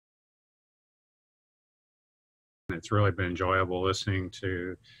It's really been enjoyable listening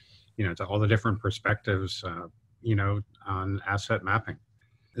to, to all the different perspectives, on asset mapping.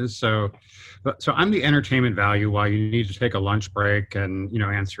 So I'm the entertainment value while you need to take a lunch break and,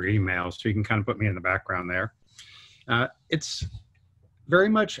 answer emails. So you can kind of put me in the background there. It's very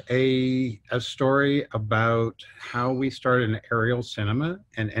much a story about how we started in aerial cinema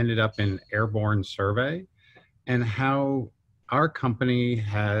and ended up in airborne survey, and how our company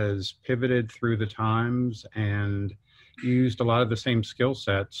has pivoted through the times and used a lot of the same skill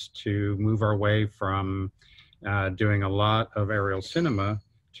sets to move our way from doing a lot of aerial cinema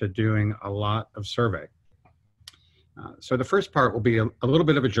to doing a lot of survey. So the first part will be a little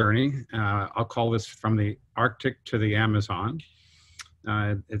bit of a journey. I'll call this from the Arctic to the Amazon.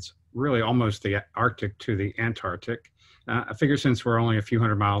 It's really almost the Arctic to the Antarctic. I figure since we're only a few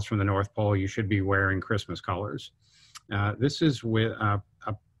hundred miles from the North Pole, you should be wearing Christmas colors. This is with a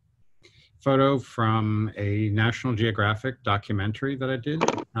photo from a National Geographic documentary that I did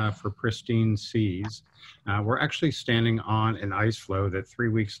for Pristine Seas. We're actually standing on an ice floe that 3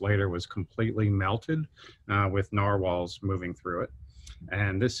 weeks later was completely melted with narwhals moving through it.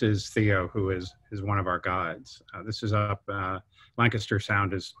 And this is Theo, who is one of our guides. This is up, Lancaster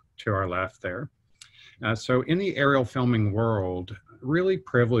Sound is to our left there. So in the aerial filming world, really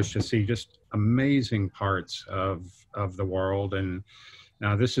privileged to see just amazing parts of the world. And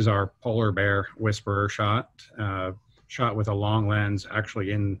this is our polar bear whisperer shot, shot with a long lens,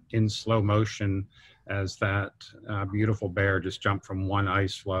 actually in slow motion, as that beautiful bear just jumped from one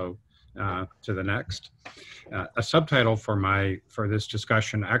ice floe to the next. A subtitle for this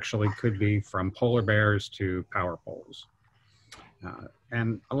discussion actually could be From Polar Bears to Power Poles.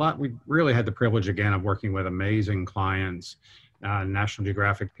 And we really had the privilege again of working with amazing clients, National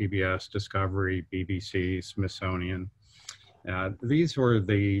Geographic, PBS, Discovery, BBC, Smithsonian. These were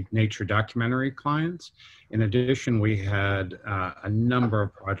the nature documentary clients. In addition, we had a number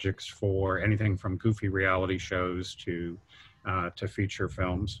of projects for anything from goofy reality shows to feature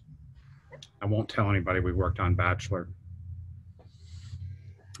films. I won't tell anybody we worked on Bachelor.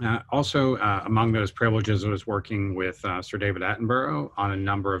 Also, among those privileges was working with Sir David Attenborough on a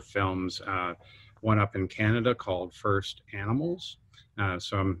number of films, one up in Canada called First Animals.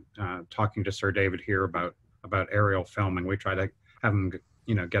 So I'm talking to Sir David here about aerial filming. We try to have him,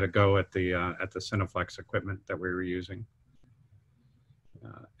 get a go at the Cineflex equipment that we were using.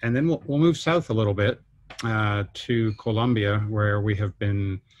 And then we'll move south a little bit to Colombia, where we have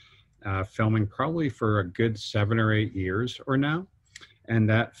been filming probably for a good 7 or 8 years or now. And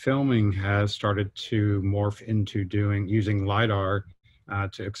that filming has started to morph into using LiDAR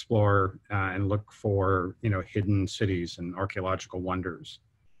to explore and look for, hidden cities and archaeological wonders.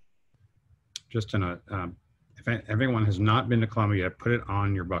 Just if everyone has not been to Colombia yet, put it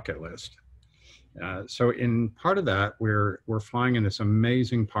on your bucket list. So in part of that, we're flying in this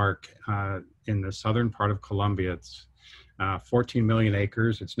amazing park in the southern part of Colombia. It's 14 million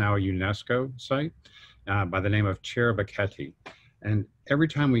acres. It's now a UNESCO site by the name of Chiribiquete. And every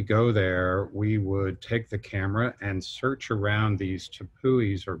time we go there, we would take the camera and search around these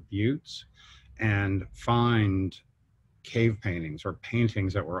tepuis or buttes and find cave paintings or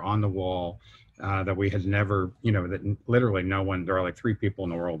paintings that were on the wall that we had never, that literally no one, there are like 3 people in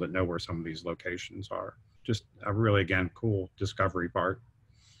the world that know where some of these locations are. Just a really, again, cool discovery part.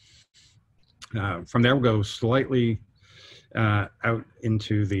 From there, we'll go slightly out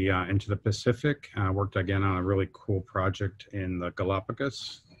into the Pacific. Worked again on a really cool project in the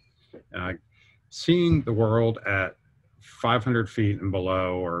Galapagos. Seeing the world at 500 feet and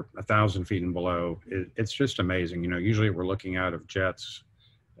below, or 1,000 feet and below, it's just amazing. Usually we're looking out of jets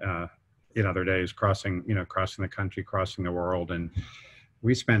in other days, crossing the country, crossing the world, and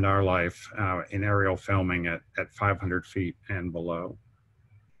we spend our life in aerial filming at 500 feet and below.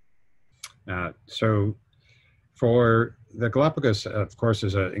 So for the Galapagos, of course,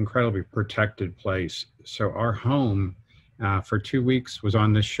 is an incredibly protected place. So our home for 2 weeks was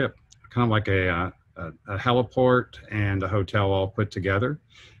on this ship, kind of like a heliport and a hotel all put together.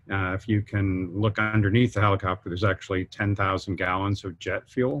 If you can look underneath the helicopter, there's actually 10,000 gallons of jet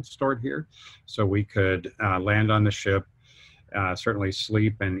fuel stored here. So we could land on the ship, certainly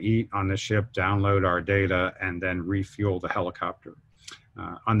sleep and eat on the ship, download our data, and then refuel the helicopter.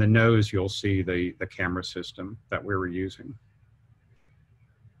 On the nose, you'll see the camera system that we were using.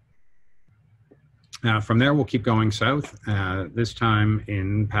 From there, we'll keep going south, this time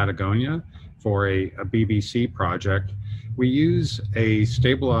in Patagonia for a BBC project. We use a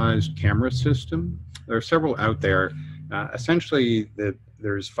stabilized camera system. There are several out there. Essentially,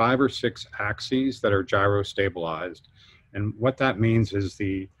 there's 5 or 6 axes that are gyro stabilized. And what that means is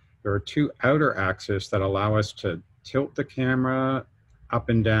the There are two outer axes that allow us to tilt the camera up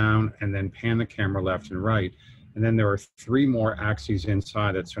and down and then pan the camera left and right. And then there are three more axes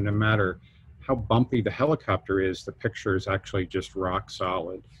inside it. So no matter how bumpy the helicopter is, the picture is actually just rock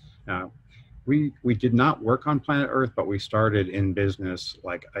solid. We did not work on Planet Earth, but we started in business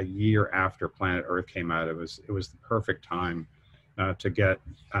like a year after Planet Earth came out. It was the perfect time to get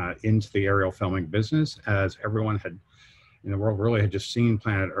into the aerial filming business, as everyone had in the world really had just seen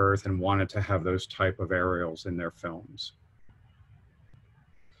Planet Earth and wanted to have those type of aerials in their films.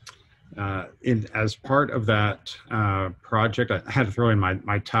 As part of that project, I had to throw in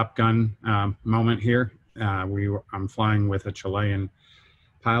my Top Gun moment here. I'm flying with a Chilean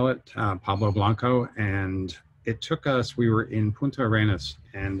pilot, Pablo Blanco, and it took us, we were in Punta Arenas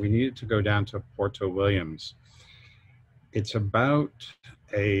and we needed to go down to Puerto Williams. It's about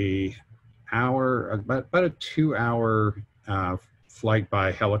a 2-hour flight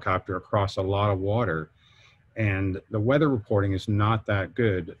by helicopter across a lot of water, and the weather reporting is not that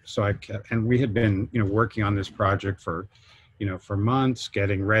good. So and we had been working on this project for months,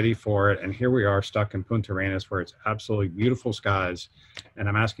 getting ready for it, and here we are stuck in Punta Arenas where it's absolutely beautiful skies, and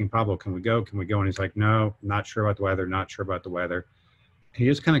I'm asking Pablo, can we go, and he's like, no, not sure about the weather. He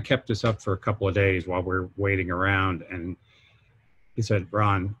just kind of kept us up for a couple of days while we're waiting around, and he said,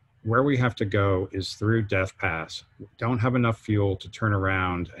 Ron, where we have to go is through Death Pass. We don't have enough fuel to turn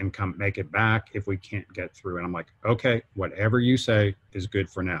around and make it back if we can't get through. And I'm like, okay, whatever you say is good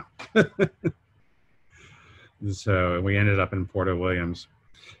for now. So we ended up in Puerto Williams.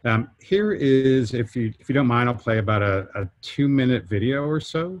 Here is, if you don't mind, I'll play about a 2-minute video or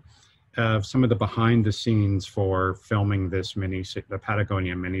so of some of the behind the scenes for filming this the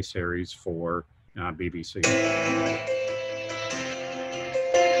Patagonia miniseries for BBC.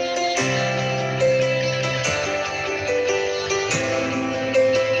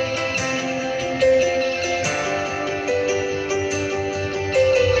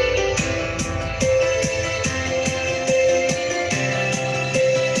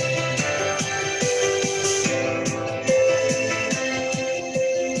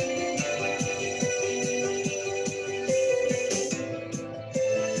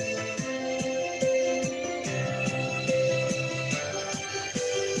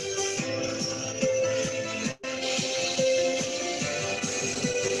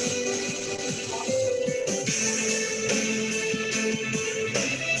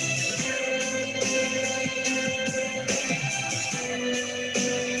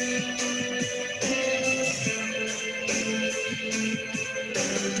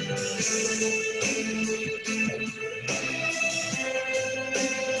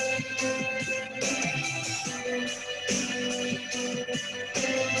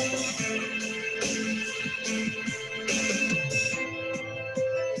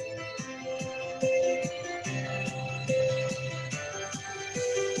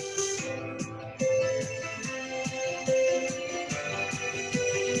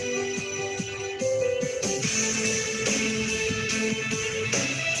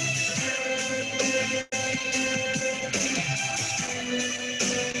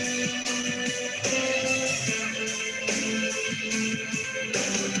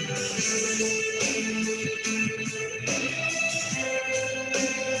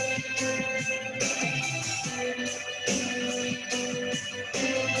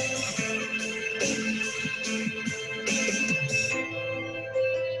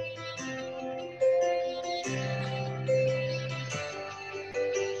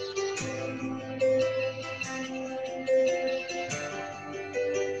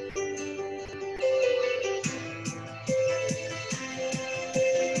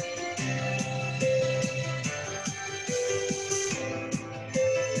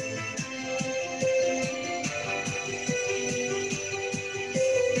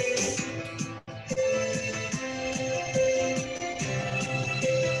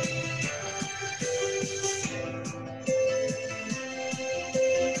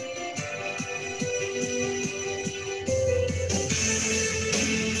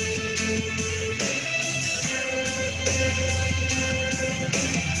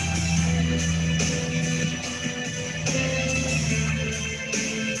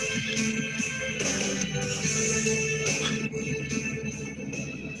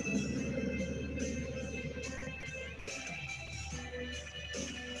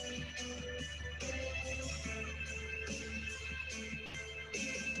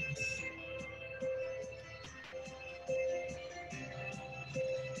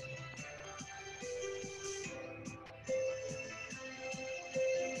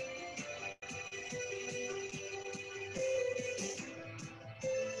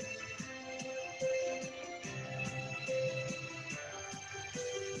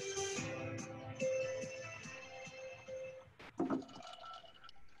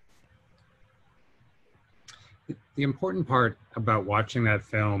 the important part about watching that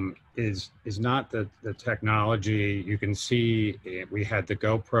film is not the technology. You can see we had the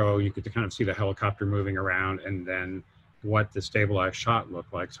GoPro, you could kind of see the helicopter moving around, and then what the stabilized shot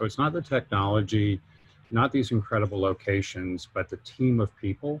looked like. So it's not the technology, not these incredible locations, but the team of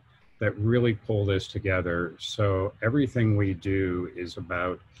people that really pull this together. So everything we do is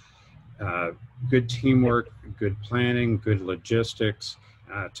about good teamwork, good planning, good logistics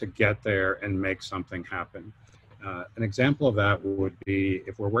to get there and make something happen. An example of that would be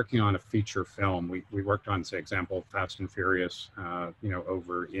if we're working on a feature film. We worked on, say, example, Fast and Furious,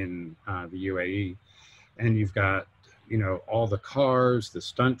 over in the UAE, and you've got, all the cars, the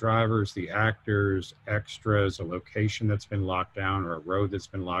stunt drivers, the actors, extras, a location that's been locked down or a road that's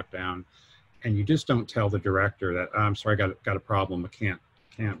been locked down, and you just don't tell the director that, I'm sorry, I got a problem, I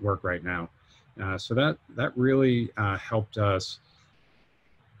can't work right now. So that really helped us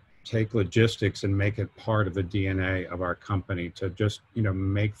take logistics and make it part of the DNA of our company to just,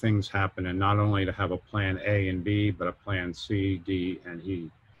 make things happen, and not only to have a plan A and B, but a plan C, D, and E.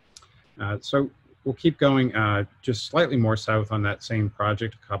 So we'll keep going just slightly more south on that same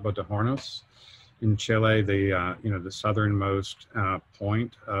project, Cabo de Hornos in Chile, the southernmost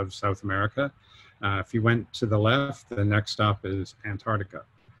point of South America. If you went to the left, the next stop is Antarctica.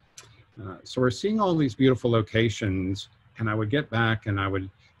 So we're seeing all these beautiful locations, and I would get back and I would,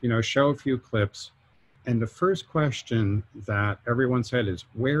 show a few clips. And the first question that everyone said is,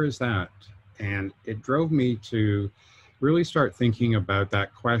 where is that? And it drove me to really start thinking about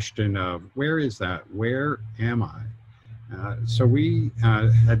that question of, where is that? Where am I? So we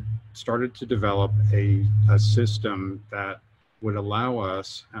had started to develop a system that would allow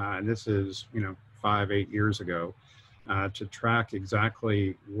us, and this is, 5-8 years ago, to track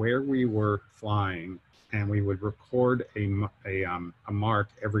exactly where we were flying, and we would record a mark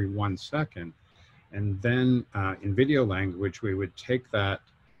every 1 second. And then in video language, we would take that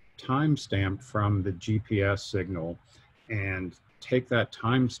timestamp from the GPS signal and take that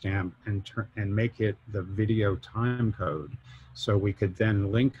timestamp and make it the video time code. So we could then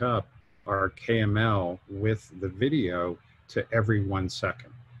link up our KML with the video to every 1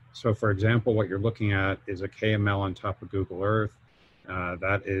 second. So for example, what you're looking at is a KML on top of Google Earth.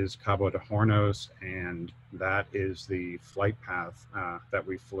 That is Cabo de Hornos, and that is the flight path that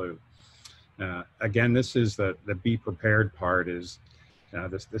we flew. Again, this is the be prepared part. Is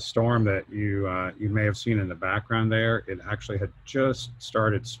the storm that you may have seen in the background there. It actually had just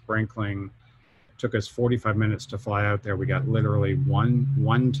started sprinkling. It took us 45 minutes to fly out there. We got literally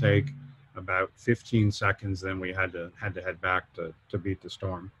one take, about 15 seconds. Then we had to head back to beat the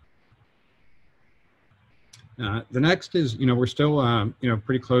storm. The next is, we're still,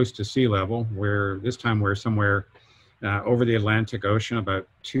 pretty close to sea level. This time we're somewhere over the Atlantic Ocean, about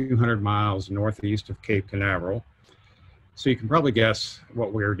 200 miles northeast of Cape Canaveral. So you can probably guess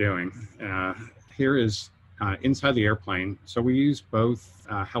what we're doing. Here is inside the airplane. So we use both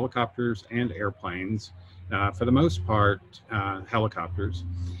helicopters and airplanes. For the most part, helicopters.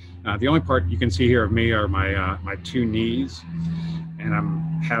 The only part you can see here of me are my two knees, and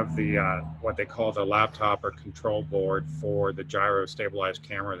I have the what they call the laptop or control board for the gyro stabilized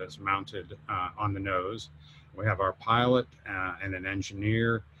camera that's mounted on the nose. We have our pilot and an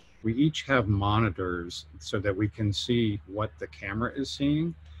engineer. We each have monitors so that we can see what the camera is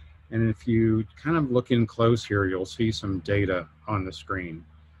seeing. And if you kind of look in close here, you'll see some data on the screen.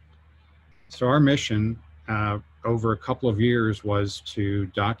 So our mission over a couple of years was to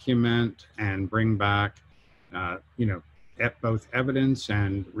document and bring back, both evidence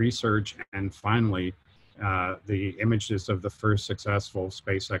and research, and finally, the images of the first successful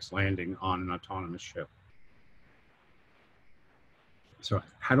SpaceX landing on an autonomous ship. So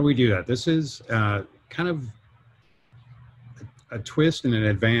how do we do that? This is kind of a twist and an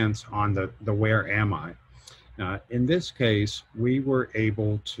advance on the where am I. In this case, we were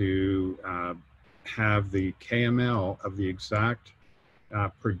able to have the KML of the exact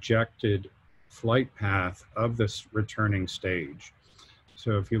projected flight path of this returning stage.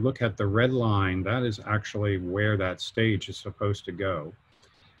 So if you look at the red line, that is actually where that stage is supposed to go.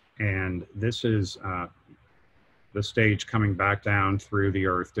 And this is the stage coming back down through the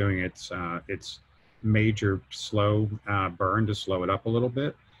Earth, doing its major slow burn to slow it up a little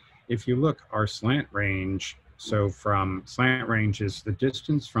bit. If you look, our slant range, so from slant range is the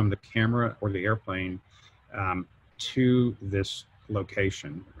distance from the camera or the airplane to this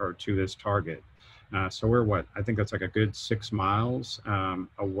location or to this target. So we're what? I think that's like a good 6 miles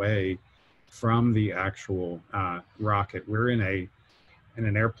away from the actual rocket. We're in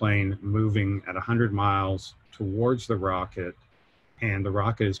an airplane moving at 100 miles towards the rocket, and the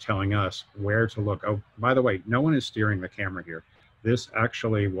rocket is telling us where to look. Oh, by the way, no one is steering the camera here. This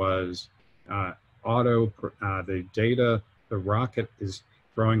actually was the data, the rocket is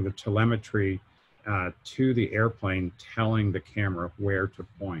throwing the telemetry to the airplane, telling the camera where to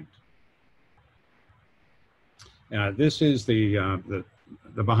point. This is the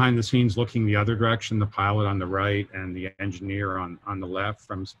behind the scenes looking the other direction, the pilot on the right and the engineer on the left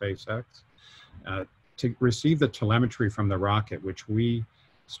from SpaceX. To receive the telemetry from the rocket, which we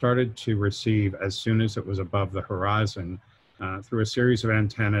started to receive as soon as it was above the horizon, through a series of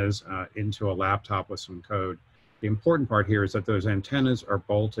antennas into a laptop with some code. The important part here is that those antennas are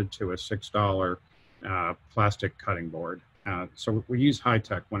bolted to a $6 plastic cutting board. So we use high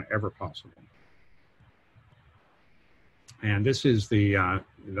tech whenever possible. And this is the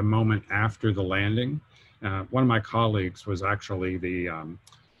moment after the landing. One of my colleagues was actually the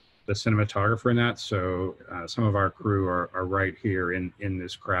cinematographer in that. So some of our crew are right here in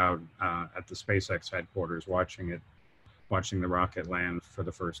this crowd at the SpaceX headquarters watching the rocket land for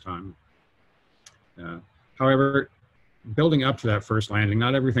the first time. However, building up to that first landing,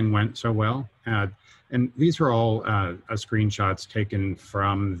 not everything went so well. And these are all screenshots taken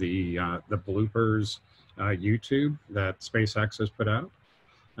from the bloopers YouTube that SpaceX has put out.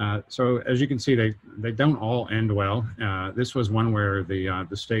 So as you can see, they don't all end well. This was one where the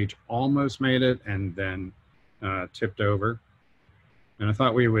stage almost made it and then tipped over. And I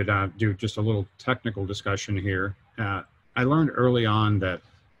thought we would do just a little technical discussion here. I learned early on that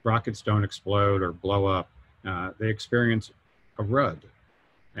rockets don't explode or blow up. They experience a RUD.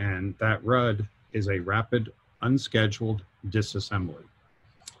 And that RUD is a rapid, unscheduled disassembly.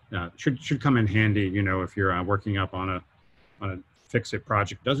 Should come in handy, you know, if you're working up on a fix-it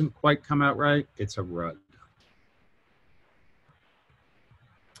project. Doesn't quite come out right, it's a RUD.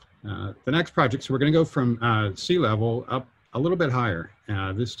 The next project, so we're going to go from sea level up a little bit higher,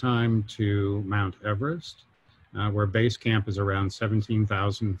 this time to Mount Everest, where base camp is around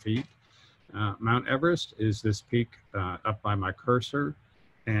 17,000 feet. Mount Everest is this peak up by my cursor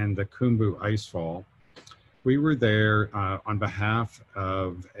and the Khumbu Icefall. We were there on behalf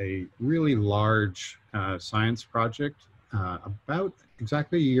of a really large science project about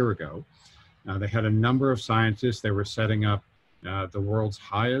exactly a year ago. They had a number of scientists. They were setting up the world's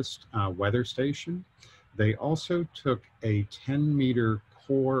highest weather station. They also took a 10-meter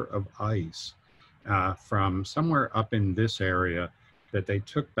core of ice from somewhere up in this area that they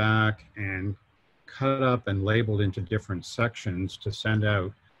took back and cut up and labeled into different sections to send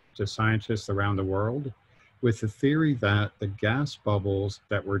out to scientists around the world, with the theory that the gas bubbles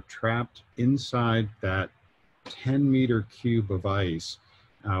that were trapped inside that 10-meter cube of ice,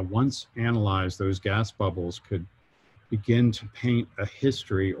 once analyzed, those gas bubbles could begin to paint a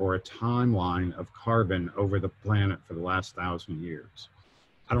history or a timeline of carbon over the planet for the last 1,000 years.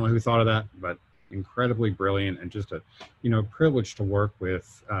 I don't know who thought of that, but incredibly brilliant, and just a, privilege to work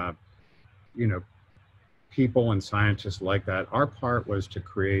with, people and scientists like that. Our part was to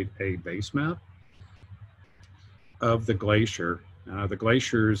create a base map of the glacier. The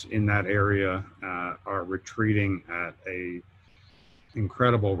glaciers in that area are retreating at a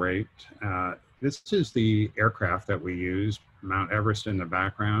incredible rate. This is the aircraft that we use, Mount Everest in the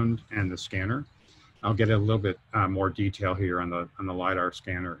background and the scanner. I'll get a little bit more detail here on the LiDAR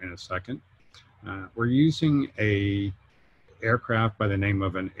scanner in a second. We're using a aircraft by the name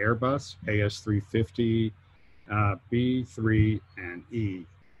of an Airbus AS350 B3 and E.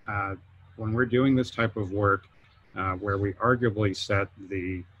 When we're doing this type of work, where we arguably set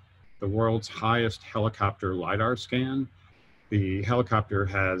the world's highest helicopter LiDAR scan, the helicopter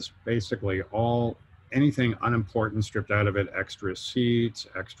has basically anything unimportant stripped out of it, extra seats,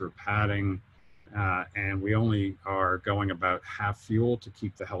 extra padding, and we only are going about half fuel to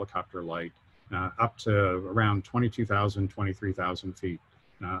keep the helicopter light up to around 22,000, 23,000 feet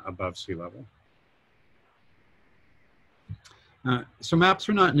above sea level. So maps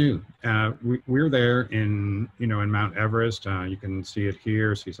are not new. We're there in Mount Everest. You can see it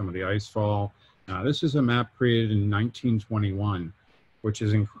here, see some of the ice fall. This is a map created in 1921, which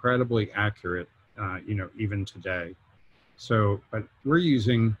is incredibly accurate, even today. So, but we're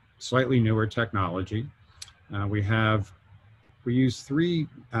using slightly newer technology. We use three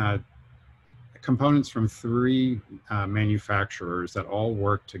components from three manufacturers that all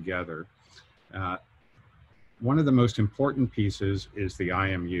work together. One of the most important pieces is the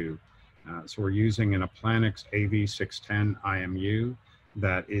IMU. So we're using an Applanix AV610 IMU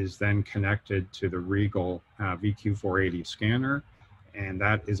that is then connected to the Regal VQ480 scanner, and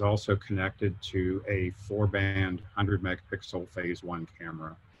that is also connected to a 4-band 100 megapixel phase 1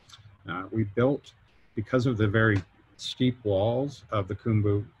 camera. We built, because of the very steep walls of the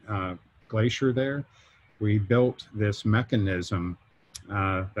Khumbu Glacier there, we built this mechanism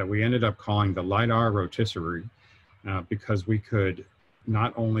that we ended up calling the LiDAR rotisserie, because we could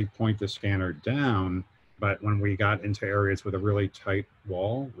not only point the scanner down, but when we got into areas with a really tight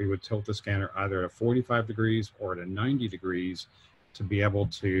wall, we would tilt the scanner either at 45 degrees or at 90 degrees to be able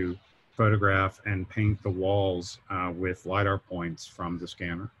to photograph and paint the walls with LiDAR points from the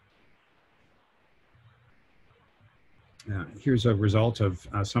scanner. Here's a result of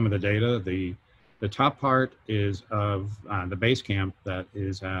some of the data. The top part is of the base camp that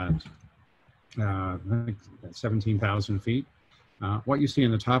is at 17,000 feet. What you see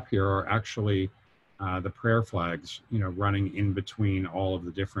in the top here are actually the prayer flags, running in between all of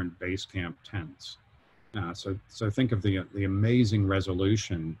the different base camp tents. So think of the amazing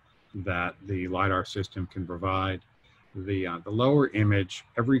resolution that the LiDAR system can provide. The lower image,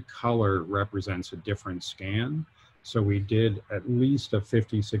 every color represents a different scan. So we did at least a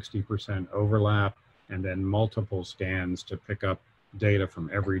 50–60% overlap and then multiple scans to pick up data from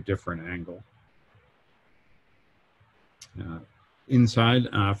every different angle. Inside,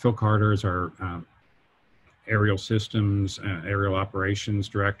 Phil Carter is our aerial systems, aerial operations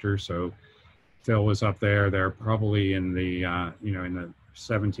director. So Phil was up there. They're probably in the, in the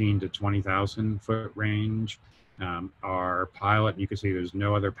 17 to 20,000 foot range. Our pilot, you can see there's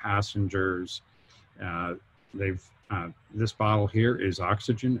no other passengers. This bottle here is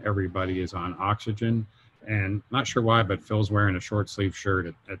oxygen. Everybody is on oxygen, and not sure why, but Phil's wearing a short sleeve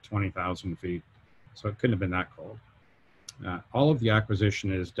shirt at 20,000 feet. So it couldn't have been that cold. All of the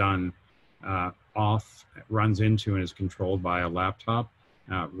acquisition is done runs into and is controlled by a laptop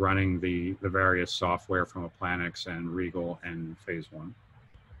running the various software from Applanix and Regal and Phase One.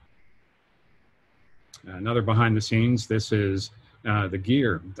 Another behind the scenes, this is the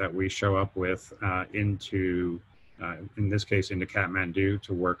gear that we show up with into, in this case, into Kathmandu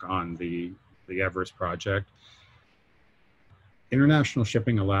to work on the Everest project. International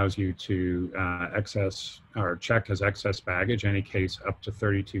shipping allows you to access or check as excess baggage any case up to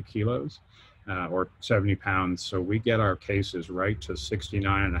 32 kilos or 70 pounds. So we get our cases right to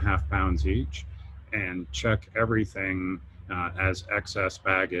 69.5 pounds each and check everything as excess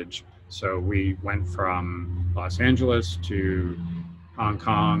baggage. So we went from Los Angeles to Hong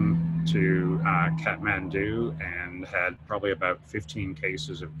Kong to Kathmandu and had probably about 15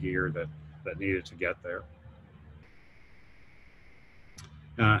 cases of gear that needed to get there.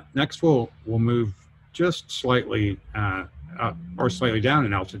 Next, we'll move just slightly up or slightly down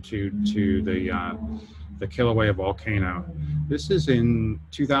in altitude to the Kilauea volcano. This is in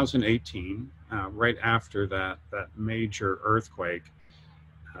 2018, right after that major earthquake.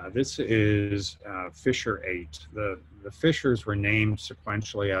 This is Fissure 8. The fissures were named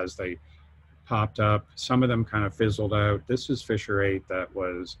sequentially as they popped up. Some of them kind of fizzled out. This is Fissure 8 that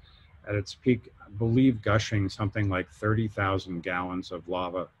was at its peak, I believe, gushing something like 30,000 gallons of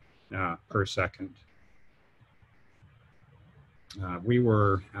lava per second. We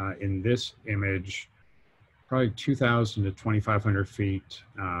were in this image probably 2,000 to 2,500 feet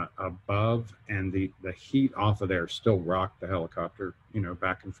above, and the heat off of there still rocked the helicopter,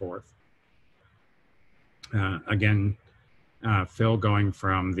 back and forth. Again, Phil going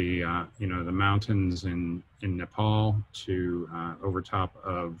from the the mountains in Nepal to over top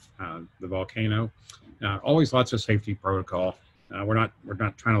of the volcano. Always lots of safety protocol. We're not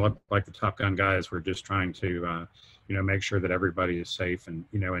trying to look like the Top Gun guys. We're just trying to make sure that everybody is safe and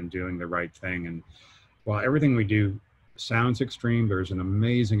and doing the right thing. And while everything we do sounds extreme, there's an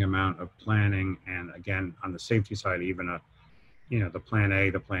amazing amount of planning, and again, on the safety side, even the plan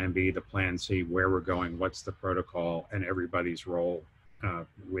A, the plan B, the plan C, where we're going, what's the protocol, and everybody's role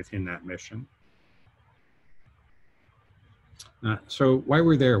within that mission. So while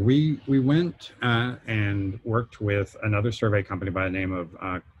we're there, we went and worked with another survey company by the name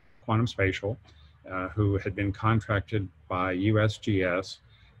of Quantum Spatial, who had been contracted by USGS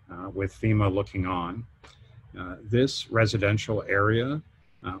with FEMA looking on. This residential area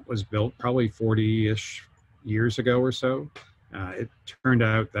was built probably 40-ish years ago or so. It turned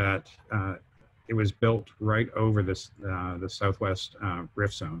out that it was built right over the southwest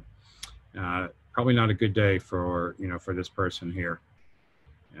rift zone. Probably not a good day for for this person here.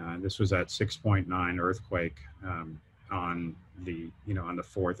 This was at 6.9 earthquake on the on the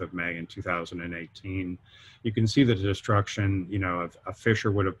 4th of May in 2018. You can see the destruction. A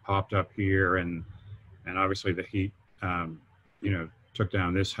fissure would have popped up here, and obviously the heat took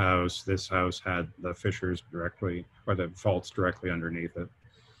down this house. This house had the fissures directly, or the faults directly underneath it.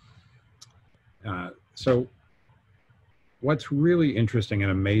 So what's really interesting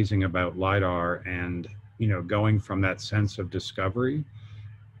and amazing about LiDAR and going from that sense of discovery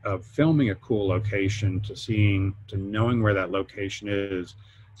of filming a cool location to knowing where that location is,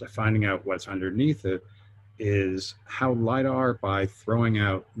 to finding out what's underneath it, is how LiDAR, by throwing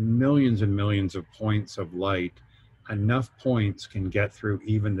out millions and millions of points of light, enough points can get through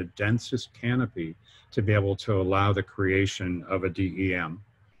even the densest canopy to be able to allow the creation of a DEM.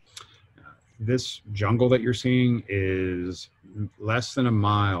 This jungle that you're seeing is less than a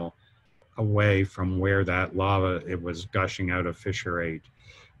mile away from where that lava it was gushing out of Fissure 8.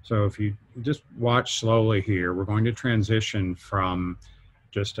 So if you just watch slowly here, we're going to transition from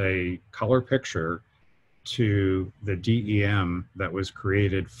just a color picture to the DEM that was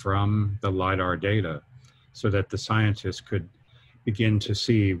created from the LiDAR data, so that the scientists could begin to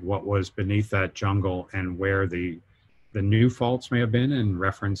see what was beneath that jungle and where the new faults may have been in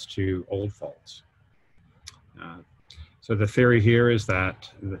reference to old faults. So the theory here is that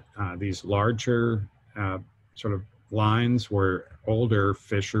these larger sort of lines were older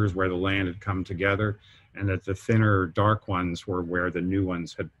fissures where the land had come together, and that the thinner dark ones were where the new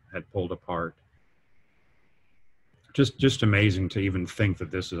ones had pulled apart. Just amazing to even think that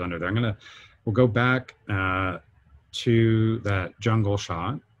this is under there. We'll go back to that jungle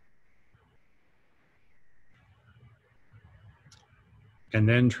shot. And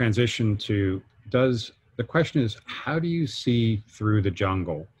then transition to, the question is, how do you see through the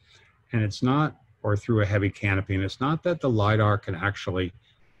jungle? And it's not, or through a heavy canopy, and it's not that the LiDAR can actually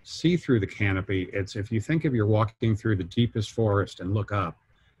see through the canopy. It's, if you think of you're walking through the deepest forest and look up,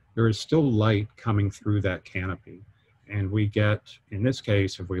 there is still light coming through that canopy. And we get, in this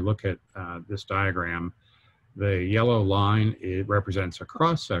case, if we look at this diagram, the yellow line, it represents a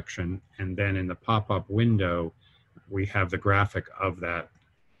cross section, and then in the pop-up window, we have the graphic of that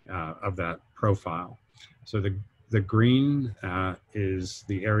profile. So the green is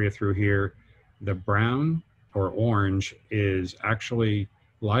the area through here. The brown or orange is actually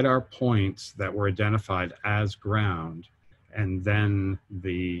LiDAR points that were identified as ground, and then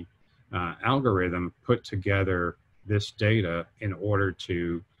the algorithm put together this data in order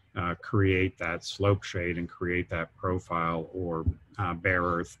to create that slope shade and create that profile or bare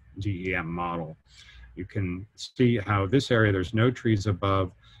earth DEM model. You can see how this area, there's no trees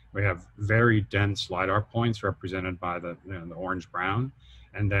above. We have very dense LiDAR points represented by the orange-brown.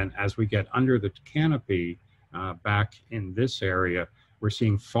 And then as we get under the canopy, back in this area, we're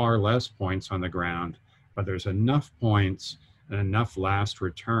seeing far less points on the ground, but there's enough points and enough last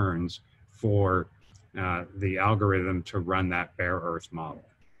returns for the algorithm to run that bare earth model.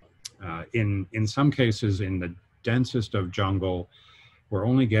 In some cases, in the densest of jungle, we're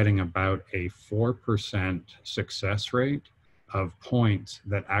only getting about a 4% success rate of points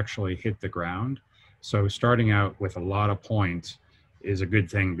that actually hit the ground. So starting out with a lot of points is a good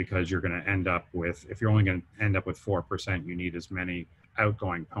thing, because you're going to end up with, if you're only going to end up with 4%, you need as many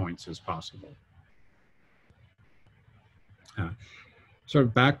outgoing points as possible. So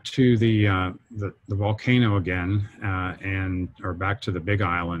back to the volcano again, or back to the Big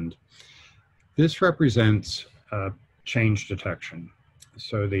Island. This represents change detection.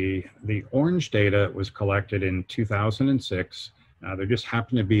 So the orange data was collected in 2006. There just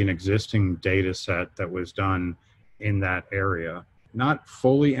happened to be an existing data set that was done in that area. Not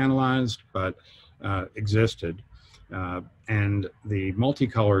fully analyzed, but existed. And the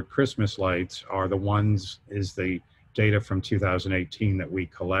multicolored Christmas lights are the ones, is the data from 2018 that we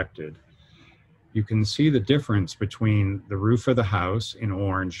collected. You can see the difference between the roof of the house in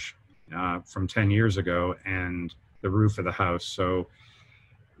orange from 10 years ago and the roof of the house. So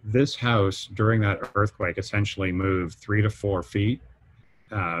this house during that earthquake essentially moved 3 to 4 feet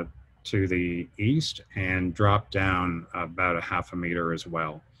to the east and dropped down about a half a meter as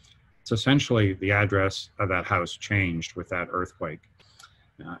well. It's essentially the address of that house changed with that earthquake.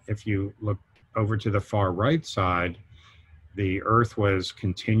 If you look over to the far right side, the earth was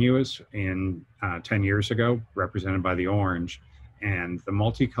continuous in 10 years ago, represented by the orange, and the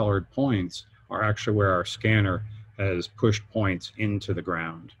multicolored points are actually where our scanner has pushed points into the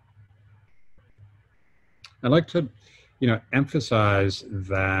ground. I'd like to emphasize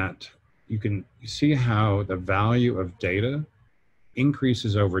that you can see how the value of data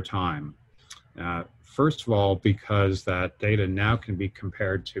increases over time. First of all, because that data now can be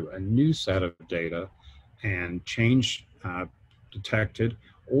compared to a new set of data and change detected,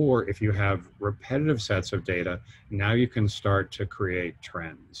 or if you have repetitive sets of data, now you can start to create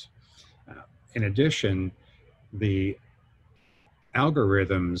trends. In addition, the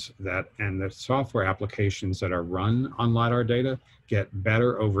algorithms and the software applications that are run on LiDAR data get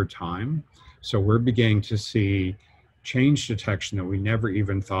better over time. So we're beginning to see change detection that we never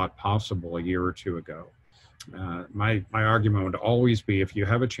even thought possible a year or two ago. My argument would always be, if you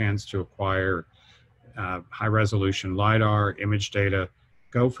have a chance to acquire high resolution LiDAR image data,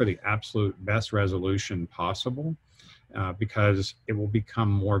 go for the absolute best resolution possible, because it will become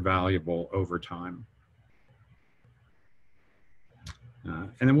more valuable over time.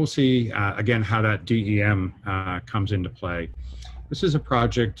 And then we'll see, again, how that DEM comes into play. This is a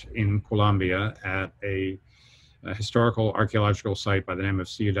project in Colombia at a historical archaeological site by the name of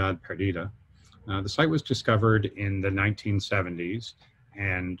Ciudad Perdida. The site was discovered in the 1970s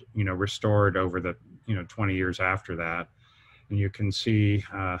and, restored over the, 20 years after that. And you can see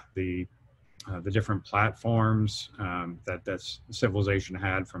the different platforms that civilization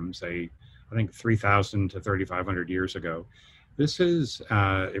had from, say, I think 3,000 to 3,500 years ago. This is,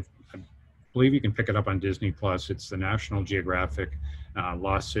 I believe you can pick it up on Disney Plus. It's the National Geographic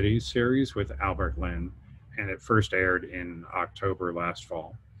Lost Cities series with Albert Lynn, and it first aired in October last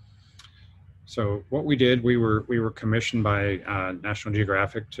fall. So what we did, we were commissioned by National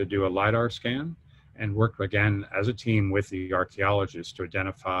Geographic to do a LiDAR scan and work again as a team with the archaeologists to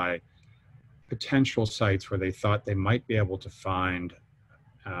identify potential sites where they thought they might be able to find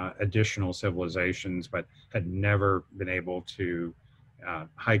additional civilizations, but had never been able to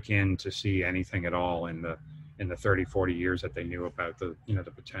hike in to see anything at all in the 30, 40 years that they knew about the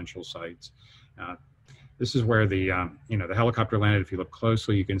potential sites. This is where the helicopter landed. If you look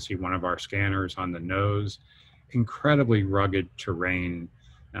closely, you can see one of our scanners on the nose. Incredibly rugged terrain.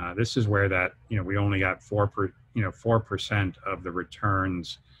 This is where that we only got 4% of the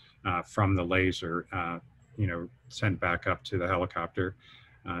returns from the laser sent back up to the helicopter.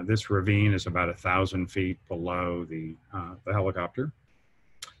 This ravine is about 1,000 feet below the helicopter.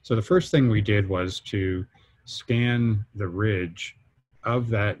 So the first thing we did was to scan the ridge of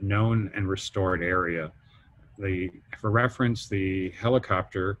that known and restored area. For reference, the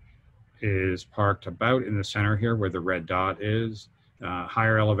helicopter is parked about in the center here where the red dot is,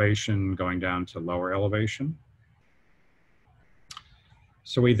 higher elevation going down to lower elevation.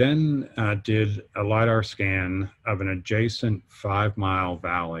 So we then did a LiDAR scan of an adjacent 5-mile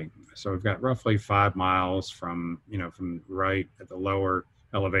valley. So we've got roughly 5 miles from right at the lower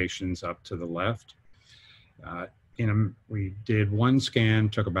elevations up to the left. We did one scan,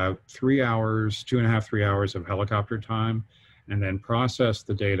 took about 3 hours, 2.5, 3 hours of helicopter time, and then processed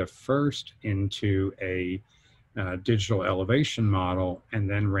the data first into a digital elevation model, and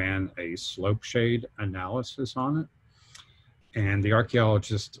then ran a slope shade analysis on it. And the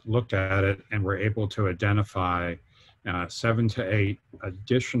archaeologists looked at it and were able to identify 7 to 8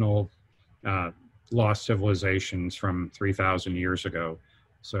 additional lost civilizations from 3,000 years ago.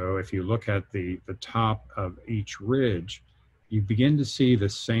 So if you look at the top of each ridge, you begin to see the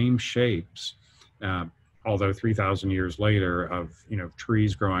same shapes, although 3,000 years later, of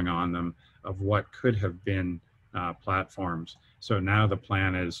trees growing on them, of what could have been platforms. So now the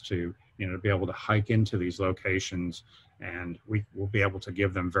plan is to be able to hike into these locations, and we will be able to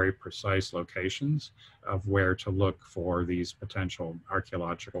give them very precise locations of where to look for these potential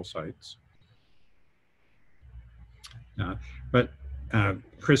archaeological sites. But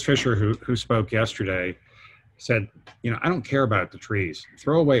Chris Fisher, who spoke yesterday, said, I don't care about the trees.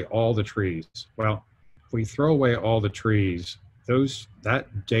 Throw away all the trees. Well, if we throw away all the trees,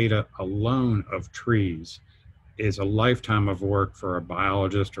 that data alone of trees is a lifetime of work for a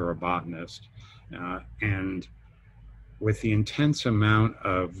biologist or a botanist. And with the intense amount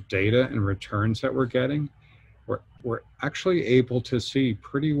of data and returns that we're getting, we're actually able to see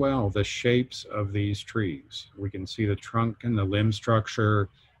pretty well the shapes of these trees. We can see the trunk and the limb structure,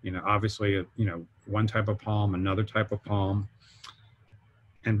 obviously, one type of palm, another type of palm.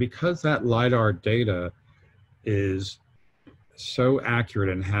 And because that LiDAR data is so accurate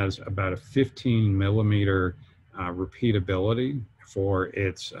and has about a 15 millimeter repeatability for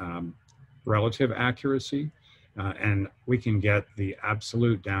its relative accuracy, and we can get the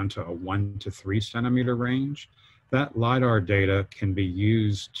absolute down to a 1 to 3 centimeter range, that LiDAR data can be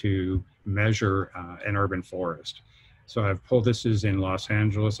used to measure an urban forest. So I've pulled, this is in Los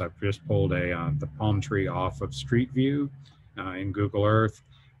Angeles, I've just pulled the palm tree off of Street View in Google Earth,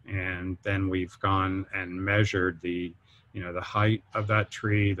 and then we've gone and measured the height of that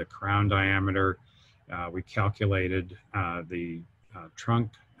tree, the crown diameter. We calculated the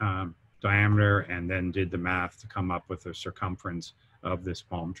trunk diameter, and then did the math to come up with the circumference of this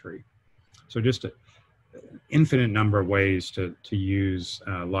palm tree. So just an infinite number of ways to use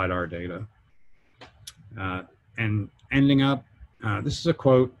LiDAR data. And ending up, this is a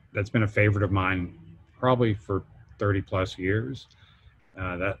quote that's been a favorite of mine probably for 30 plus years,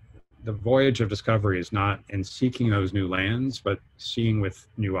 that the voyage of discovery is not in seeking those new lands, but seeing with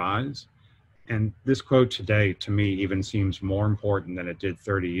new eyes. and this quote today, to me, even seems more important than it did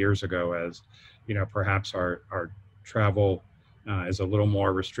 30 years ago, as, you know, perhaps our travel is a little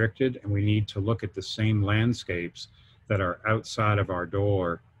more restricted, and we need to look at the same landscapes that are outside of our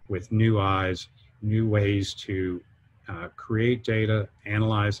door with new eyes, new ways to create data,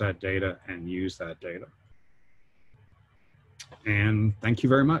 analyze that data, and use that data. And thank you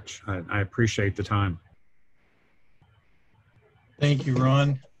very much. I appreciate the time. Thank you,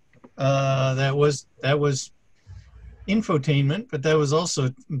 Ron. That was infotainment, but that was also,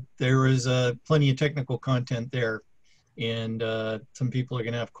 there was plenty of technical content there, and some people are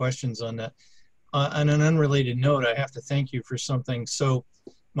going to have questions on that. On an unrelated note, I have to thank you for something. So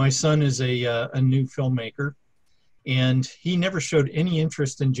my son is a new filmmaker, and he never showed any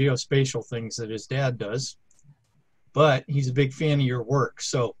interest in geospatial things that his dad does, but he's a big fan of your work.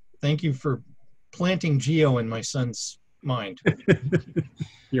 So thank you for planting geo in my son's mind.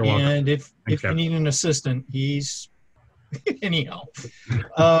 You're welcome. And if you need an assistant, he's anyhow.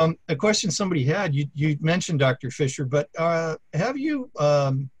 A question somebody had, you mentioned Dr. Fisher, but have you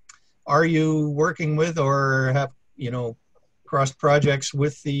are you working with or have, you know, crossed projects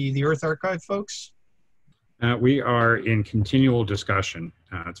with the Earth Archive folks? We are in continual discussion.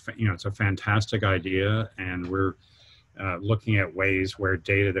 It's a fantastic idea, and we're looking at ways where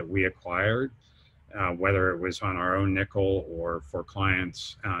data that we acquired, whether it was on our own nickel or for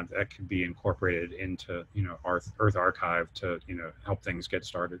clients, that could be incorporated into, you know, our Earth Archive to, you know, help things get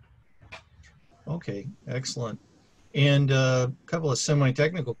started. Okay, excellent. And a couple of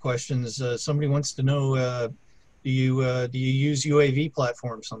semi-technical questions. Somebody wants to know, do you use UAV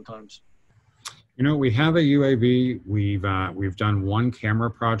platforms sometimes? You know, we have a UAV. We've done one camera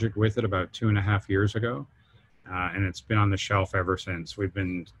project with it about 2.5 years ago. And it's been on the shelf ever since. We've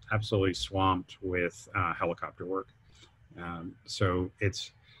been absolutely swamped with helicopter work. So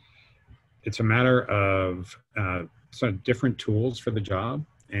it's a matter of some different tools for the job,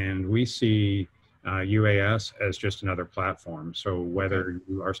 and we see UAS as just another platform. So whether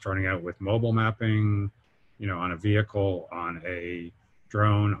you are starting out with mobile mapping, you know, on a vehicle, on a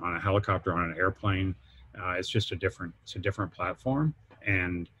drone, on a helicopter, on an airplane, it's just a different platform.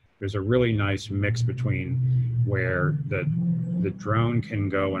 And there's a really nice mix between where the drone can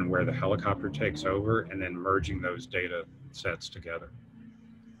go and where the helicopter takes over, and then merging those data sets together.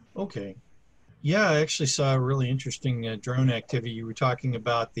 Okay. Yeah, I actually saw a really interesting drone activity. You were talking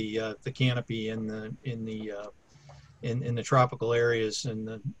about the canopy in the tropical areas in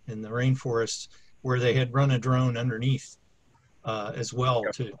the rainforests, where they had run a drone underneath as well.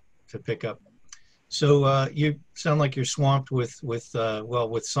 Yep. to pick up. So you sound like you're swamped with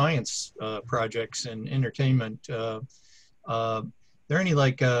science projects and entertainment. There any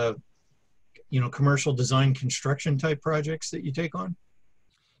like you know, commercial design construction type projects that you take on?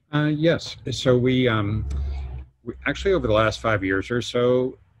 Yes. So we actually, over the last 5 years or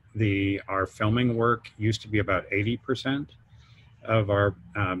so, our filming work used to be about 80% of our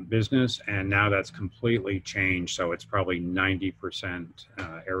business, and now that's completely changed. So it's probably 90%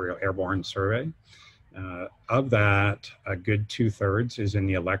 airborne survey. Of that, a good 2/3 is in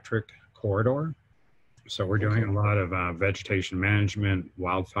the electric corridor. So we're doing a lot of vegetation management,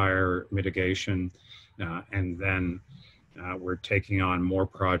 wildfire mitigation, and then we're taking on more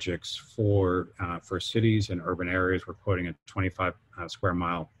projects for cities and urban areas. We're quoting a 25 square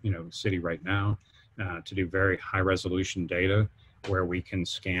mile, you know, city right now to do very high resolution data, where we can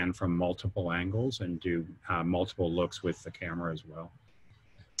scan from multiple angles and do multiple looks with the camera as well.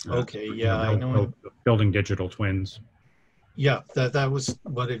 Okay, yeah, I know. Building digital twins. Yeah, that was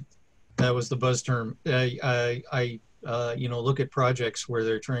that was the buzz term. I you know, look at projects where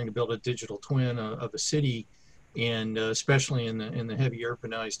they're trying to build a digital twin of a city, and especially in the heavy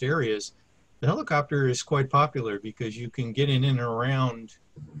urbanized areas, the helicopter is quite popular because you can get in and around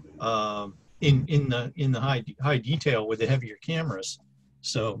in the high detail with the heavier cameras.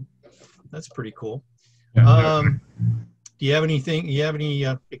 So that's pretty cool. Yeah. Do you have anything? You have any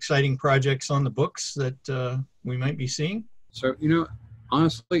exciting projects on the books that we might be seeing? So, you know,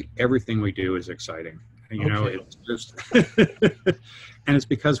 honestly, everything we do is exciting. You know, it's just, and it's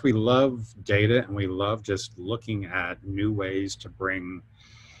because we love data and we love just looking at new ways to bring,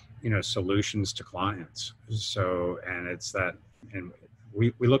 you know, solutions to clients. So, and it's that, and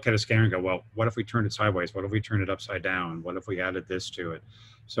we look at a scanner and go, well, what if we turned it sideways? What if we turned it upside down? What if we added this to it?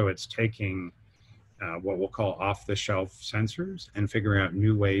 So it's taking what we'll call off-the-shelf sensors and figuring out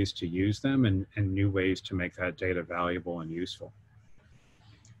new ways to use them and new ways to make that data valuable and useful.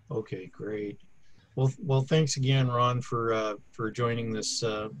 Okay, great. Well, thanks again, Ron, for joining this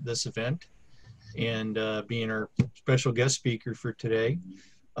this event and being our special guest speaker for today.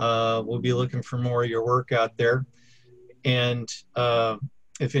 We'll be looking for more of your work out there. And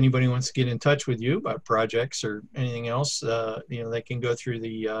if anybody wants to get in touch with you about projects or anything else, you know, they can go through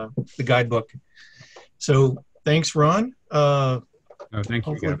the guidebook. So thanks, Ron. No, thank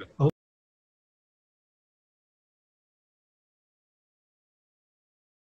you, Hopefully, Gavin.